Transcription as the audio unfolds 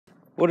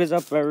What is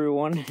up,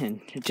 everyone? And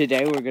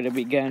today we're going to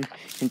be going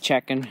and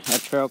checking a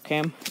trail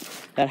cam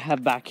that I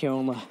have back here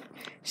on the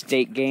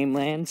state game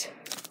lands.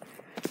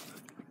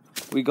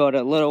 We got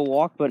a little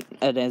walk, but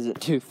it isn't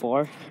too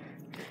far.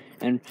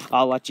 And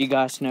I'll let you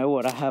guys know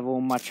what I have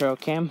on my trail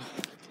cam.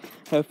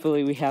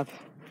 Hopefully we have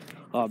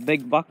a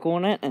big buck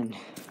on it and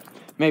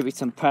maybe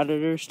some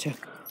predators to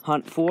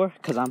hunt for,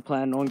 because I'm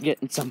planning on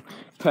getting some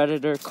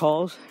predator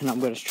calls, and I'm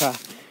going to try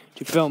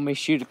to film me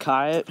shoot a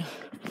coyote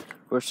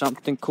or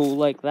something cool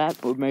like that,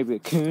 or maybe a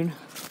coon.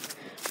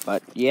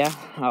 But yeah,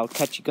 I'll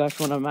catch you guys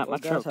when I'm at my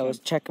trail cam. I was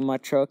checking my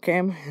trail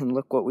cam, and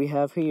look what we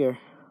have here.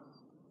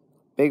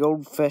 Big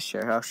old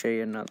fisher. I'll show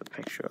you another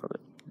picture of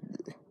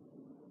it.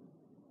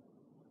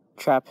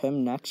 Trap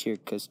him next year,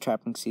 because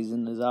trapping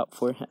season is out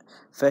for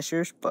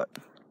fishers, but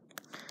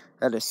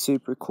that is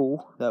super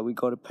cool that we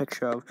got a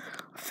picture of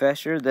a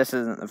fisher. This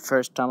isn't the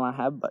first time I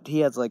have, but he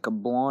has like a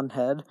blonde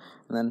head,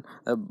 and then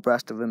the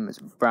rest of him is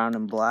brown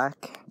and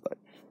black. But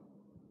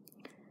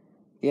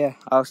yeah,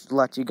 I'll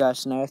let you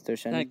guys know if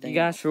there's anything. Thank you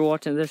guys for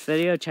watching this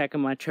video,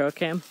 checking my trail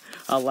cam.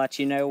 I'll let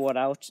you know what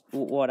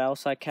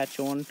else I catch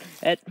on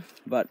it.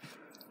 But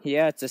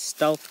yeah, it's a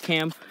stealth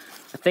cam.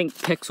 I think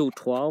Pixel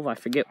 12. I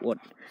forget what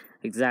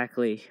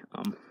exactly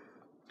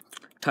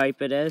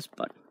type it is,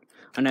 but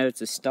I know it's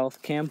a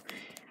stealth cam.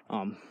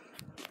 My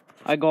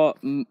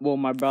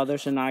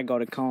brothers and I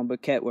got a combo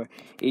kit where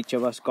each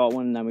of us got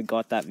one, and then we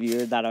got that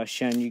viewer that I was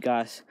showing you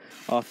guys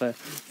off a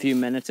few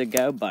minutes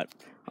ago. But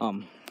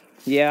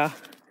yeah,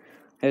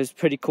 it was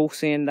pretty cool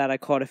seeing that I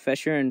caught a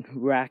fisher and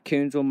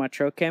raccoons on my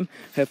trail cam.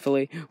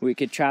 Hopefully we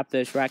could trap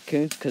those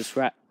raccoons, because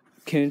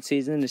raccoon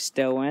season is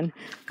still in.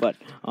 But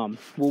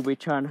we'll be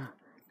trying to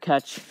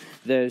catch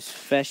those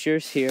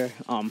fishers here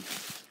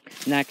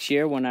next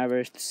year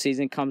whenever the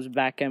season comes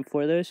back in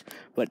for those.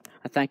 But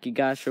I thank you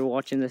guys for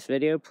watching this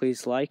video.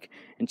 Please like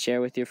and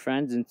share with your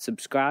friends and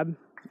subscribe,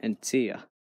 and see ya.